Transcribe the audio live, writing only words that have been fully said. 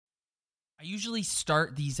I usually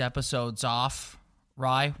start these episodes off,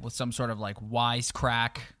 Rye, with some sort of like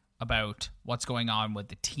wisecrack about what's going on with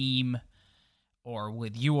the team or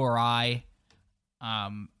with you or I.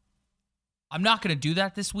 I'm not going to do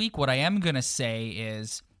that this week. What I am going to say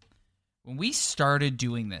is when we started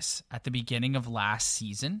doing this at the beginning of last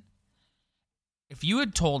season, if you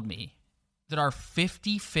had told me that our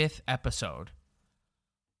 55th episode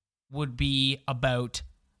would be about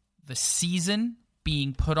the season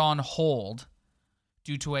being put on hold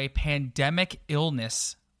due to a pandemic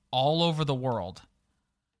illness all over the world,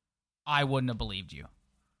 I wouldn't have believed you.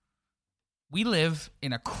 We live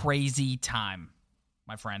in a crazy time,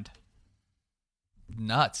 my friend.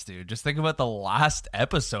 Nuts, dude. Just think about the last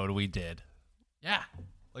episode we did. Yeah.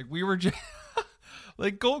 Like, we were just...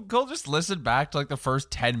 like, go just listen back to, like, the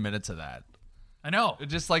first 10 minutes of that. I know. It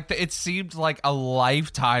just, like, it seemed like a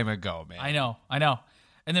lifetime ago, man. I know.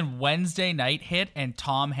 And then Wednesday night hit, and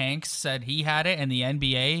Tom Hanks said he had it, and the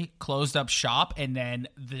NBA closed up shop, and then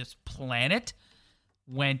this planet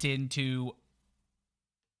went into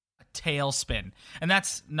a tailspin. And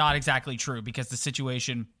that's not exactly true, because the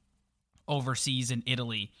situation overseas in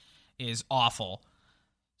Italy is awful.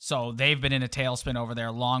 So they've been in a tailspin over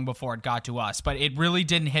there long before it got to us. But it really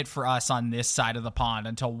didn't hit for us on this side of the pond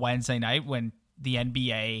until Wednesday night when the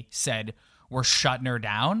NBA said we're shutting her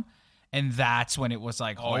down. And that's when it was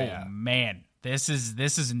like, man, this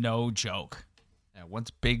is no joke. Yeah,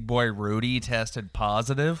 once big boy Rudy tested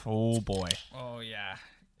positive, oh boy. Oh yeah.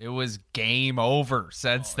 It was game over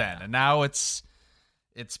since then. Yeah. And now it's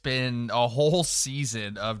been a whole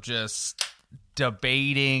season of just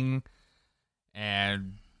debating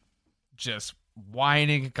and just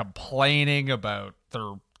whining and complaining about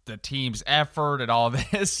the team's effort and all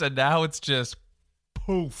this. And now it's just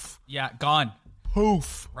poof. Yeah, gone.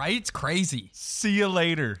 Poof. Right? It's crazy. See you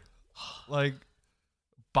later. Like,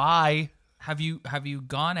 bye. Have you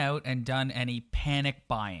gone out and done any panic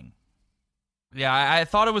buying? Yeah, I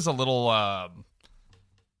thought it was a little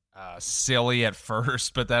silly at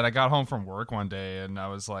first, but then I got home from work one day and I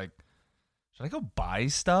was like, should I go buy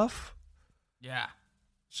stuff? Yeah.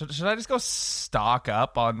 Should I just go stock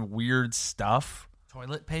up on weird stuff?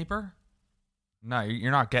 Toilet paper? No,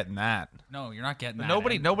 you're not getting that. No, you're not getting that.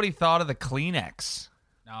 Nobody thought of the Kleenex.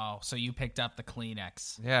 No, so you picked up the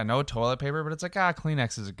Kleenex. Yeah, no toilet paper, but it's like,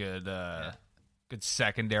 Kleenex is a good good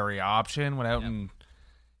secondary option. Went out and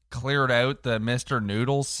cleared out the Mr.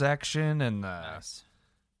 Noodles section and the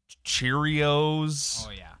Cheerios. Oh,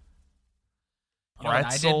 yeah. You know what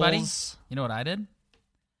I did, buddy? You know what I did?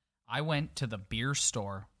 I went to the beer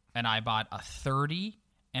store and I bought a 30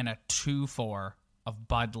 and a 2-4 of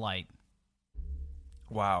Bud Light.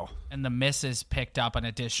 Wow. And the missus picked up an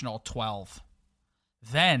additional 12.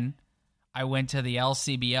 Then I went to the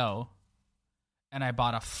LCBO and I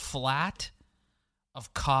bought a flat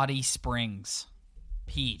of Cotty Springs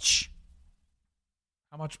peach.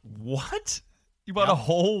 How much? What? You bought a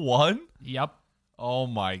whole one? Yep. Oh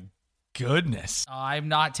my goodness. I'm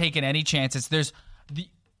not taking any chances. There's the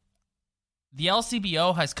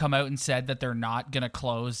LCBO has come out and said that they're not going to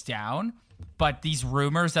close down, but these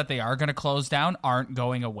rumors that they are going to close down aren't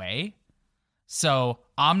going away. So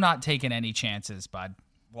I'm not taking any chances, bud.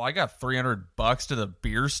 Well, I got $300 to the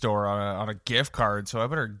beer store on a gift card, so I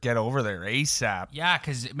better get over there ASAP. Yeah,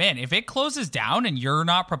 because, man, if it closes down and you're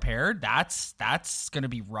not prepared, that's going to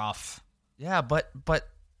be rough. Yeah, but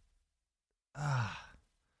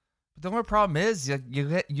the only problem is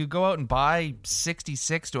you go out and buy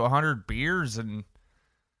 66 to 100 beers and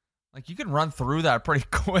like you can run through that pretty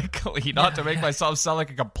quickly. Not to make myself sound like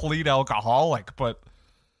a complete alcoholic, but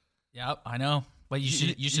yep, I know. But you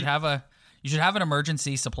should have an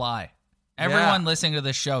emergency supply. Everyone listening to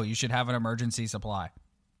this show, you should have an emergency supply.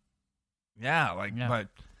 Yeah, but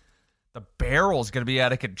the barrel's going to be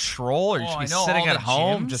out of control, or you should be sitting at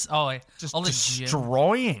home just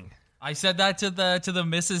destroying. I said that to the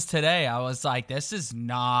missus today. I was like, this is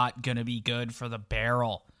not going to be good for the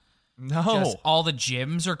barrel. No. All the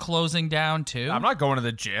gyms are closing down, too. I'm not going to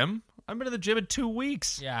the gym. I've been to the gym in 2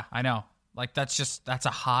 weeks. Yeah, I know. Like, that's a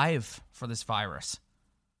hive for this virus.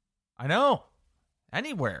 I know.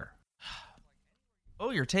 Anywhere. Oh,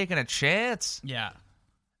 you're taking a chance. Yeah.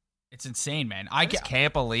 It's insane, man. I just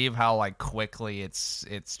can't believe how like quickly it's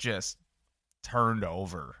just turned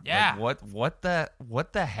over. Yeah. Like, what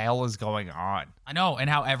the hell is going on? I know, and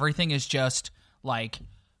how everything is just like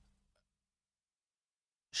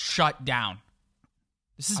shut down.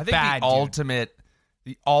 This is bad.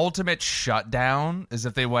 The ultimate shutdown is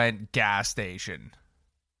if they went gas station.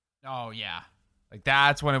 Oh yeah. Like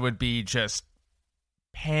that's when it would be just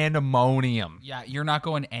pandemonium. Yeah, you're not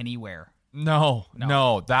going anywhere.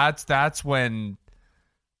 No. That's when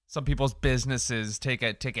some people's businesses take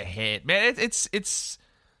a hit. Man, it's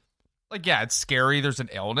like, yeah, it's scary. There's an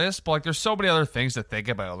illness, but like there's so many other things to think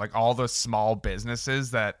about. Like all the small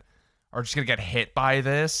businesses that are just gonna get hit by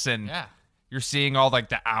this, and you're seeing all like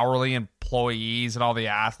the hourly employees and all the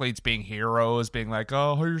athletes being heroes, being like,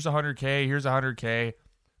 oh, here's $100K, here's $100K,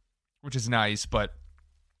 which is nice, but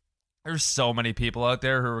there's so many people out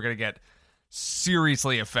there who are gonna get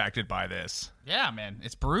seriously affected by this. Yeah, man,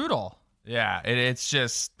 it's brutal. Yeah, it's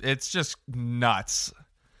just nuts.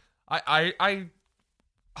 I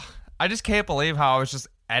just can't believe how I was just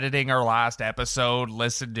editing our last episode,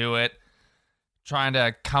 listened to it, trying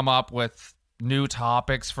to come up with new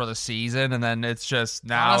topics for the season, and then it's just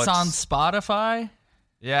now it's on Spotify.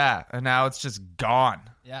 Yeah, and now it's just gone.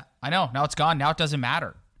 Yeah, I know. Now it's gone. Now it doesn't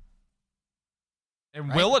matter. And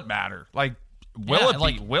right? Will it matter? Like, will it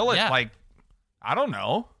be? Will it, like, I don't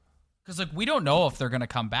know. Because, like, we don't know if they're going to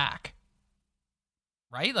come back.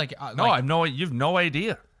 Right? Like, no, you've no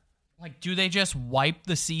idea. Like, do they just wipe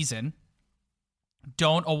the season,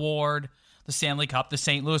 don't award the Stanley Cup, the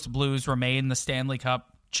St. Louis Blues remain the Stanley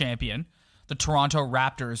Cup champion, the Toronto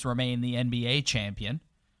Raptors remain the NBA champion,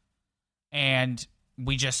 and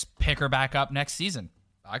we just pick her back up next season?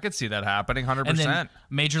 I could see that happening 100%. And then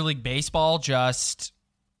Major League Baseball just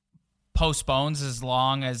postpones as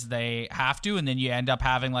long as they have to, and then you end up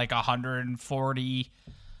having like 140,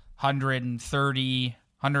 130,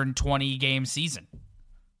 120 game season.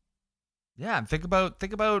 Yeah, and think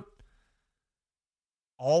about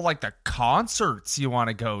all like the concerts you want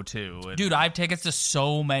to go to. And dude, I have tickets to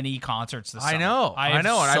so many concerts this summer. I know, and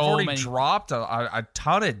I've already dropped a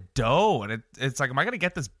ton of dough, and it's like, am I going to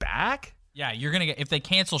get this back? Yeah, you're gonna get, if they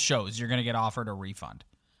cancel shows, you're gonna get offered a refund.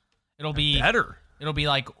 It'll be better. It'll be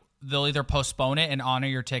like they'll either postpone it and honor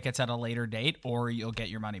your tickets at a later date, or you'll get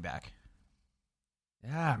your money back.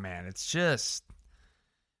 Yeah, man, it's just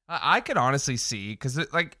I could honestly see, because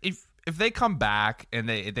like if they come back and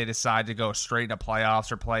they decide to go straight into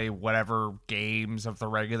playoffs or play whatever games of the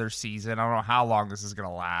regular season, I don't know how long this is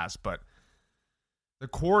gonna last, but the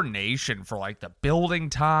coordination for like the building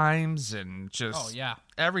times and just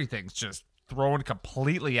everything's just thrown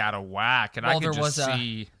completely out of whack. And I can just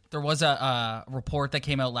see there was a report that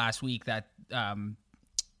came out last week that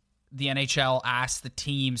the NHL asked the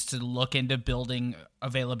teams to look into building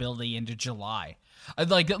availability into July.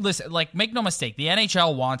 Like, listen, like, make no mistake, the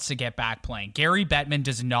NHL wants to get back playing. Gary Bettman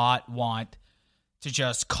does not want to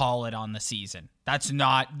just call it on the season. That's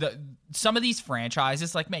not some of these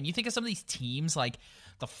franchises. Like, man, you think of some of these teams like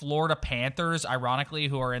the Florida Panthers, ironically,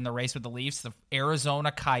 who are in the race with the Leafs, the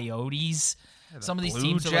Arizona Coyotes, some of these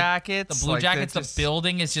teams, Jackets, the Blue Jackets, the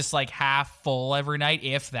building is just like half full every night,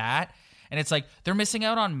 if that. And it's like they're missing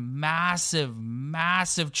out on massive,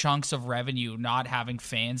 massive chunks of revenue not having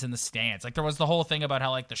fans in the stands. Like, there was the whole thing about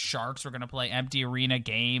how like the Sharks were going to play empty arena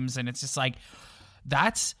games, and it's just like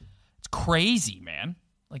it's crazy, man.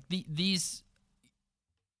 Like this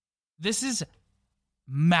is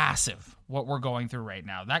massive what we're going through right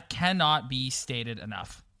now. That cannot be stated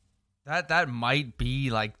enough. That might be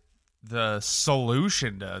like the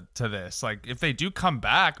solution to this. Like, if they do come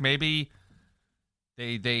back, maybe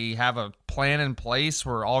they have a plan in place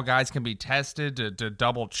where all guys can be tested to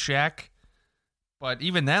double check. But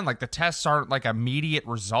even then, like, the tests aren't like immediate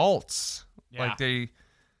results. Yeah. Like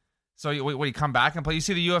So when you come back and play, you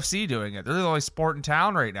see the UFC doing it. They're the only sport in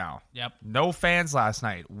town right now. Yep. No fans last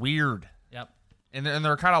night. Weird. Yep. And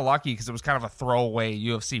they're kind of lucky because it was kind of a throwaway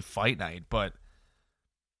UFC fight night. But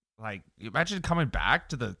like, imagine coming back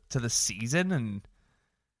to the season and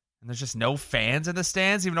there's just no fans in the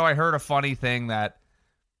stands. Even though I heard a funny thing that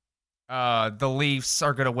the Leafs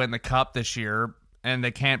are going to win the cup this year and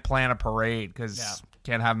they can't plan a parade because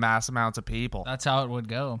can't have mass amounts of people. That's how it would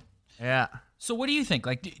go. Yeah. So what do you think?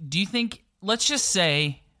 Like, do you think, let's just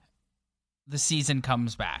say the season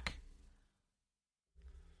comes back.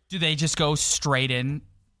 Do they just go straight in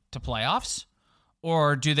to playoffs?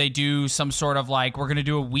 Or do they do some sort of like, we're going to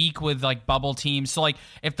do a week with like bubble teams? So like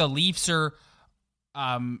if the Leafs are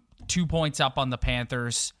 2 points up on the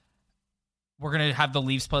Panthers, we're going to have the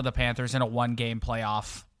Leafs play the Panthers in a 1-game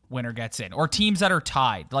playoff, winner gets in. Or teams that are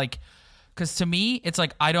tied. Like, because to me, it's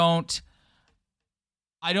like, I don't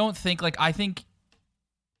think, like, I think,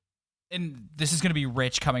 and this is going to be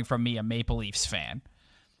rich coming from me, a Maple Leafs fan,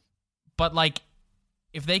 but like,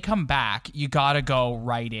 if they come back, you got to go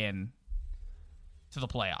right in to the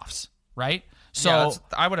playoffs, right? So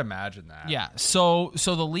yeah, I would imagine that. Yeah. So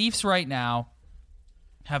the Leafs right now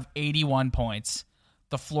have 81 points.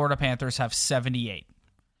 The Florida Panthers have 78.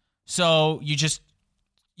 So you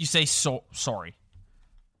say sorry.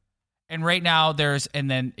 And right now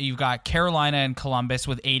and then you've got Carolina and Columbus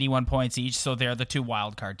with 81 points each, so they're the 2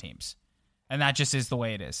 wild card teams. And that just is the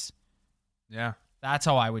way it is. Yeah. That's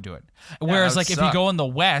how I would do it. Whereas, like, if you go in the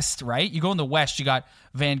West, right? You go in the West, you got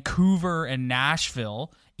Vancouver and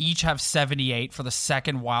Nashville each have 78 for the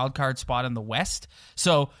second wild card spot in the West.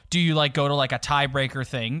 So do you, like, go to, like, a tiebreaker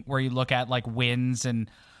thing where you look at, like, wins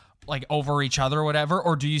and, like, over each other or whatever?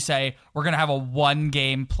 Or do you say, we're going to have a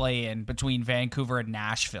 1-game play-in between Vancouver and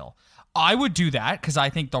Nashville? I would do that because I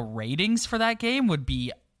think the ratings for that game would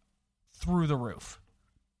be through the roof.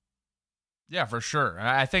 Yeah, for sure.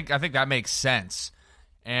 I think that makes sense.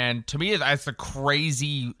 And to me, that's the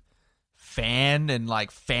crazy fan and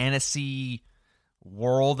like fantasy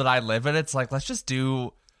world that I live in. It's like, let's just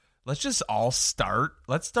all start.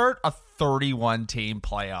 Let's start a 31 team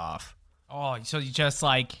playoff. Oh, so you just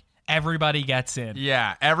like everybody gets in.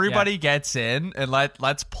 Yeah, everybody gets in, and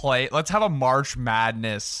let's play. Let's have a March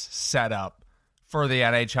Madness setup for the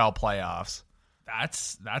NHL playoffs.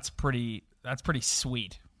 That's pretty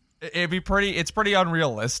sweet. It's pretty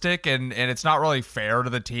unrealistic, and it's not really fair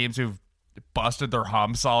to the teams who've busted their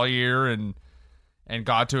humps all year and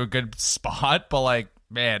got to a good spot. But like,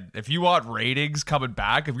 man, if you want ratings coming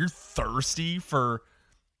back, if you're thirsty for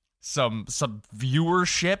some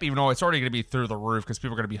viewership, even though it's already going to be through the roof because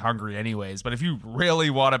people are going to be hungry anyways, but if you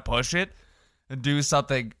really want to push it and do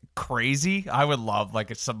something crazy, I would love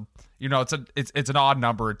like it's an odd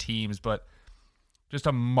number of teams, but just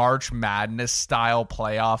a March Madness style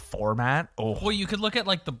playoff format. Oh, well, you could look at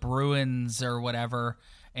like the Bruins or whatever,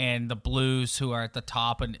 and the Blues, who are at the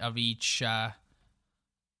top of each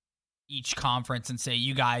conference, and say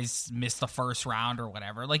you guys missed the first round or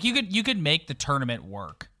whatever. Like you could make the tournament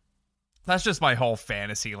work. That's just my whole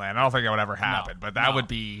fantasy land. I don't think that would ever happen, but that would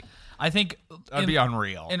be. I think that'd be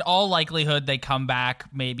unreal. In all likelihood, they come back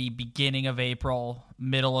maybe beginning of April,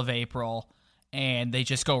 middle of April, and they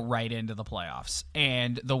just go right into the playoffs.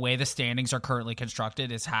 And the way the standings are currently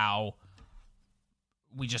constructed is how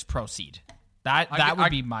we just proceed. That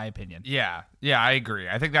would be my opinion. Yeah, I agree.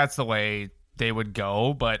 I think that's the way they would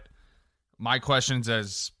go. But my question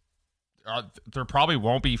is, there probably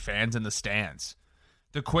won't be fans in the stands.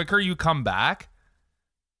 The quicker you come back,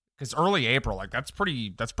 because early April, like that's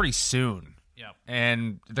pretty soon. Yeah.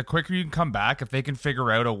 And the quicker you can come back, if they can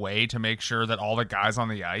figure out a way to make sure that all the guys on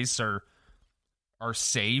the ice are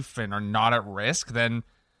safe and are not at risk, then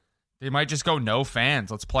they might just go no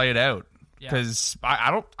fans. Let's play it out. Because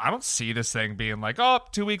I don't see this thing being like,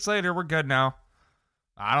 2 weeks later we're good now.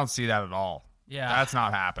 I don't see that at all. Yeah, that's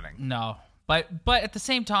not happening. No, but at the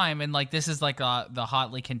same time, and like this is like the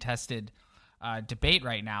hotly contested debate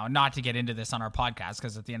right now. Not to get into this on our podcast,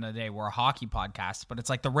 because at the end of the day we're a hockey podcast, but it's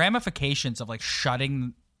like the ramifications of like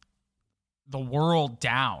shutting the world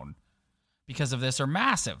down because of this are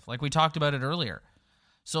massive. Like we talked about it earlier.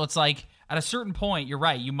 So it's like at a certain point, you're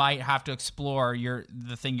right. You might have to explore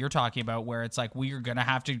the thing you're talking about, where it's like we're gonna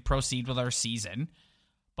have to proceed with our season,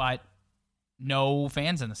 but no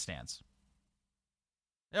fans in the stands.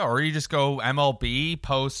 Yeah, or you just go MLB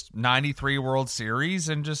post 93 World Series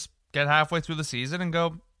and just get halfway through the season and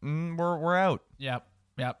go, we're out. Yep,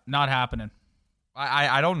 not happening.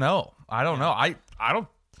 I don't know. I don't know.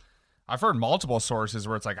 I've heard multiple sources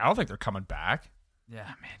where it's like I don't think they're coming back. Yeah,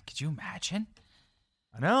 man. Could you imagine?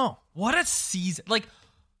 I know. What a season. Like,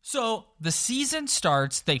 so the season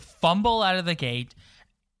starts, they fumble out of the gate.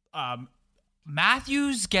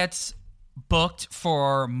 Matthews gets booked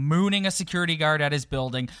for mooning a security guard at his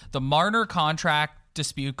building. The Marner contract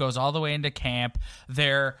dispute goes all the way into camp.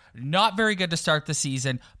 They're not very good to start the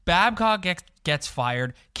season. Babcock gets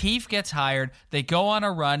fired. Keefe gets hired. They go on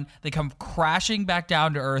a run. They come crashing back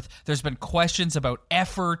down to earth. There's been questions about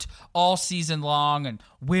effort all season long, and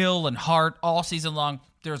will and heart all season long.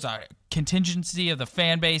 There's a contingency of the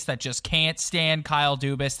fan base that just can't stand Kyle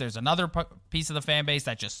Dubas. There's another piece of the fan base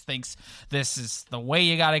that just thinks this is the way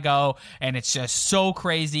you got to go, and it's just so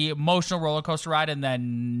crazy, emotional roller coaster ride, and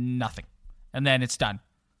then nothing. And then it's done.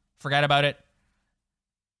 Forget about it.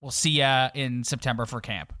 We'll see ya in September for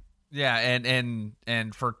camp. Yeah,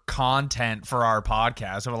 and for content for our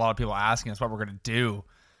podcast, we have a lot of people asking us what we're going to do.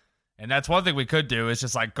 And that's one thing we could do is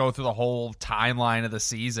just like go through the whole timeline of the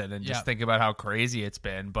season and just think about how crazy it's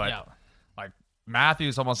been. But like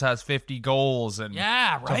Matthews almost has 50 goals, and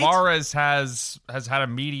Tavares has had a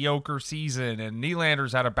mediocre season, and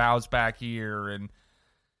Nylander's had a bounce back year, and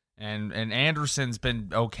Anderson's been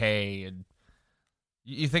okay. And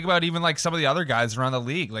you think about even like some of the other guys around the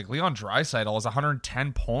league, like Leon Draisaitl has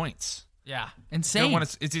 110 points. Yeah, insane.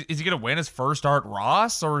 Is he going to win his first Art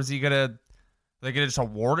Ross, or is he going to? Are they going to just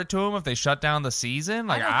award it to him if they shut down the season?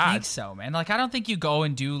 Like, I don't think so, man. Like, I don't think you go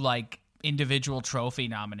and do like individual trophy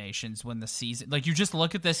nominations when the season, like, you just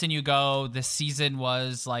look at this and you go, this season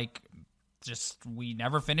was like, just, we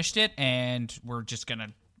never finished it, and we're just gonna,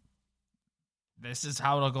 this is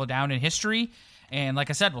how it'll go down in history. And like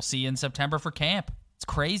I said, we'll see you in September for camp. It's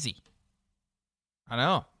crazy. I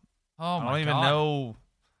know. Oh my God.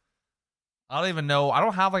 I don't even know. I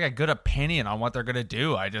don't have like a good opinion on what they're gonna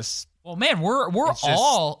do. Well, man, we're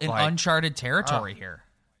all in like, uncharted territory here.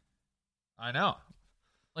 I know.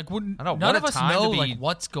 Like, I know. none of us know like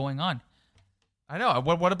what's going on. I know.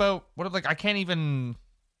 What about like, I can't even,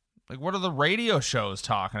 like, what are the radio shows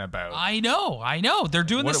talking about? I know. They're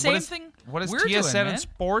doing the same thing. What is we're TSN doing, and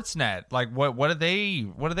Sportsnet? Like, what do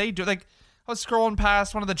they do? Like, I was scrolling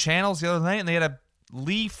past one of the channels the other night, and they had a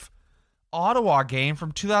Leaf Ottawa game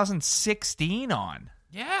from 2016 on.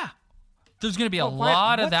 Yeah. There's going to be a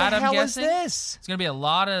lot of that, I'm guessing. What the hell is this? It's going to be a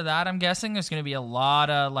lot of that, I'm guessing. There's going to be a lot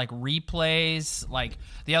of, like, replays. Like,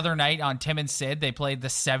 the other night on Tim and Sid, they played the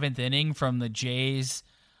 7th inning from the Jays'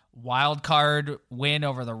 wild card win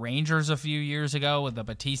over the Rangers a few years ago with the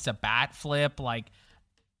Batista bat flip. Like,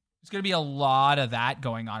 there's going to be a lot of that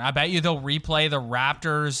going on. I bet you they'll replay the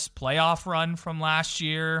Raptors' playoff run from last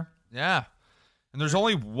year. Yeah. And there's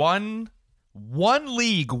only one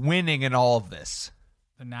league winning in all of this.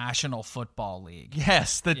 The National Football League.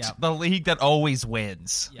 Yes, the league that always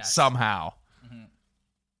wins somehow. Mm-hmm.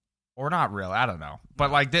 Or not really, I don't know.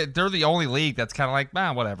 But like they're the only league that's kind of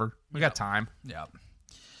like, whatever. We got time. Yep.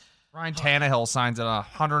 Ryan Tannehill signs a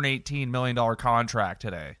 $118 million contract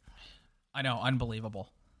today. I know, unbelievable.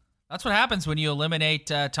 That's what happens when you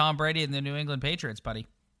eliminate Tom Brady and the New England Patriots, buddy.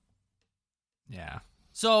 Yeah.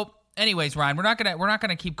 So, anyways, Ryan, we're not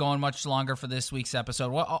gonna keep going much longer for this week's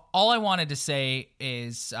episode. All I wanted to say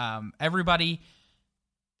is, everybody,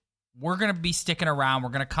 we're gonna be sticking around. We're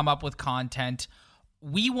gonna come up with content.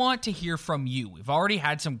 We want to hear from you. We've already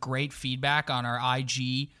had some great feedback on our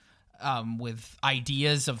IG with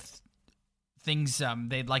ideas of things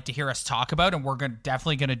they'd like to hear us talk about, and we're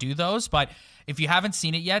definitely going to do those. But if you haven't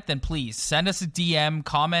seen it yet, then please send us a DM,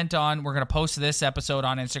 comment on, we're going to post this episode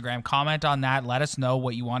on Instagram, comment on that, let us know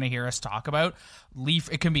what you want to hear us talk about.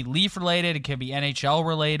 It can be Leaf related, it can be NHL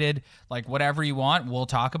related, like whatever you want, we'll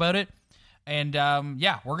talk about it. And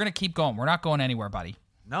we're going to keep going. We're not going anywhere, buddy.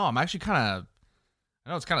 No, I'm actually I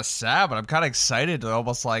know it's kind of sad, but I'm kind of excited to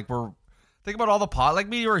almost like think about all the like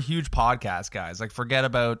me, you're a huge podcast guys. Like, forget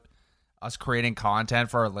about us creating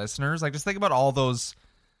content for our listeners. Like, just think about all those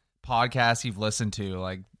podcasts you've listened to,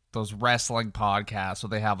 like those wrestling podcasts where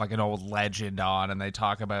they have like an old legend on and they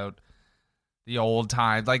talk about the old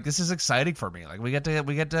time. Like, this is exciting for me. Like, we get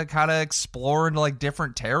to kind of explore into like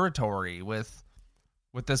different territory with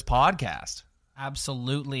this podcast.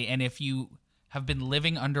 Absolutely. And if you have been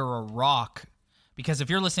living under a rock, because if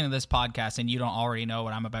you're listening to this podcast and you don't already know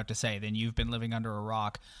what I'm about to say, then you've been living under a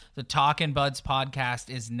rock. The Talkin' Buds podcast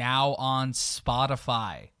is now on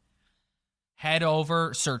Spotify. Head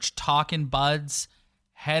over, search Talkin' Buds,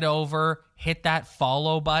 head over, hit that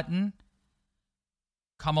follow button.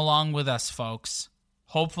 Come along with us, folks.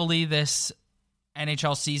 Hopefully this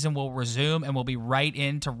NHL season will resume and we'll be right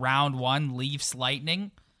into round 1, Leafs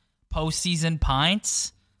Lightning, postseason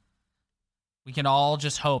pints. We can all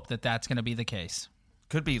just hope that that's going to be the case.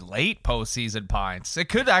 Could be late postseason pints. It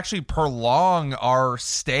could actually prolong our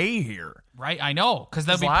stay here. Right, I know, because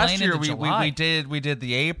they'll be last playing year into July. we did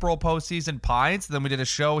the April postseason pints, then we did a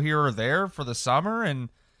show here or there for the summer, and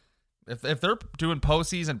if they're doing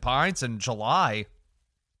postseason pints in July,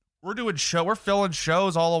 we're filling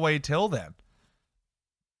shows all the way till then.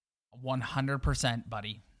 100%,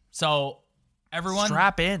 buddy. So everyone,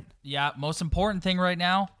 strap in. Yeah, most important thing right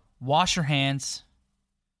now. Wash your hands.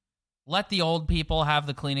 Let the old people have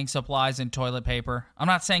the cleaning supplies and toilet paper. I'm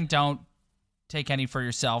not saying don't take any for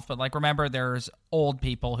yourself, but like, remember, there's old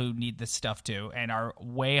people who need this stuff too and are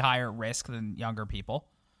way higher risk than younger people.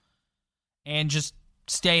 And just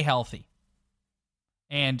stay healthy.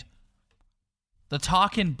 And the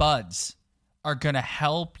Talkin' Buds are going to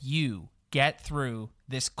help you get through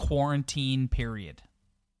this quarantine period.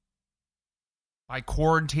 By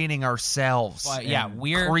quarantining ourselves.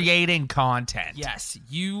 We're creating content. Yes,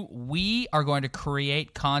 we are going to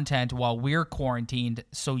create content while we're quarantined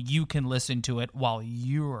so you can listen to it while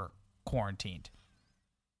you're quarantined.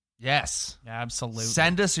 Yes. Absolutely.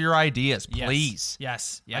 Send us your ideas, please.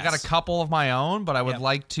 Yes. I got a couple of my own, but I would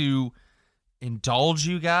like to indulge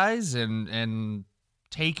you guys and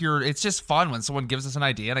take it's just fun when someone gives us an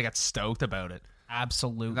idea and I get stoked about it.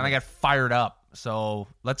 Absolutely. And then I get fired up. So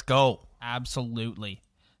let's go. Absolutely.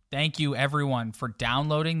 Thank you, everyone, for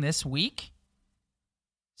downloading this week.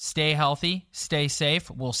 Stay healthy. Stay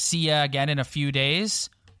safe. We'll see you again in a few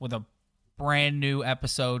days with a brand new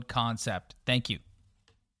episode concept. Thank you.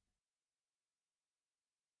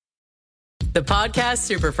 The Podcast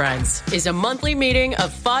Super Friends is a monthly meeting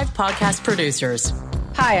of 5 podcast producers.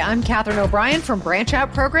 Hi, I'm Katherine O'Brien from Branch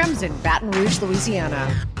Out Programs in Baton Rouge,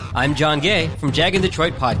 Louisiana. I'm John Gay from Jag and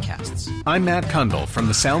Detroit Podcasts. I'm Matt Kundle from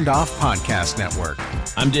the Sound Off Podcast Network.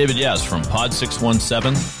 I'm David Yaz from Pod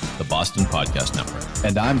 617, the Boston Podcast Network.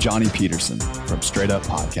 And I'm Johnny Peterson from Straight Up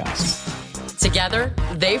Podcasts. Together,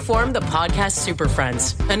 they form the Podcast Super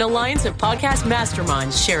Friends, an alliance of podcast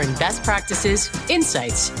masterminds sharing best practices,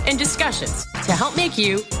 insights, and discussions to help make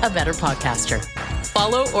you a better podcaster.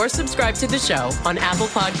 Follow or subscribe to the show on Apple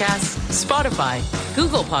Podcasts, Spotify,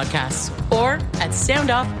 Google Podcasts, or at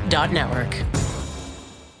soundoff.network.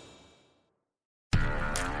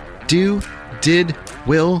 Did,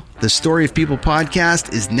 Will, the Story of People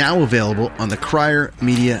podcast is now available on the Crier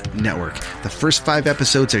Media Network. The first 5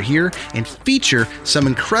 episodes are here and feature some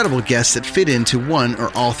incredible guests that fit into one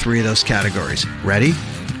or all 3 of those categories. Ready?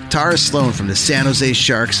 Tara Sloan from the San Jose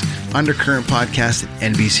Sharks Undercurrent podcast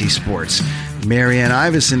at NBC Sports. Marianne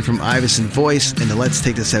Iveson from Iveson Voice and the Let's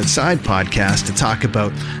Take This Outside podcast to talk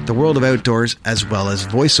about the world of outdoors as well as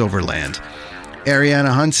voiceover land. Ariana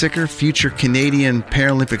Hunsicker, future Canadian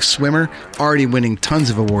Paralympic swimmer, already winning tons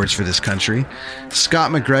of awards for this country. Scott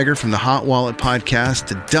McGregor from the Hot Wallet podcast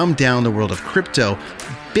to dumb down the world of crypto,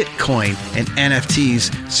 Bitcoin, and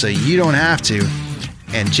NFTs so you don't have to.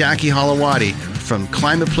 And Jackie Holowati from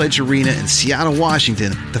Climate Pledge Arena in Seattle,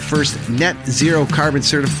 Washington, the first net zero carbon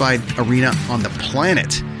certified arena on the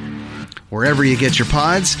planet. Wherever you get your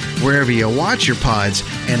pods, wherever you watch your pods,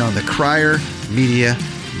 and on the Crier Media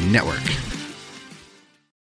Network.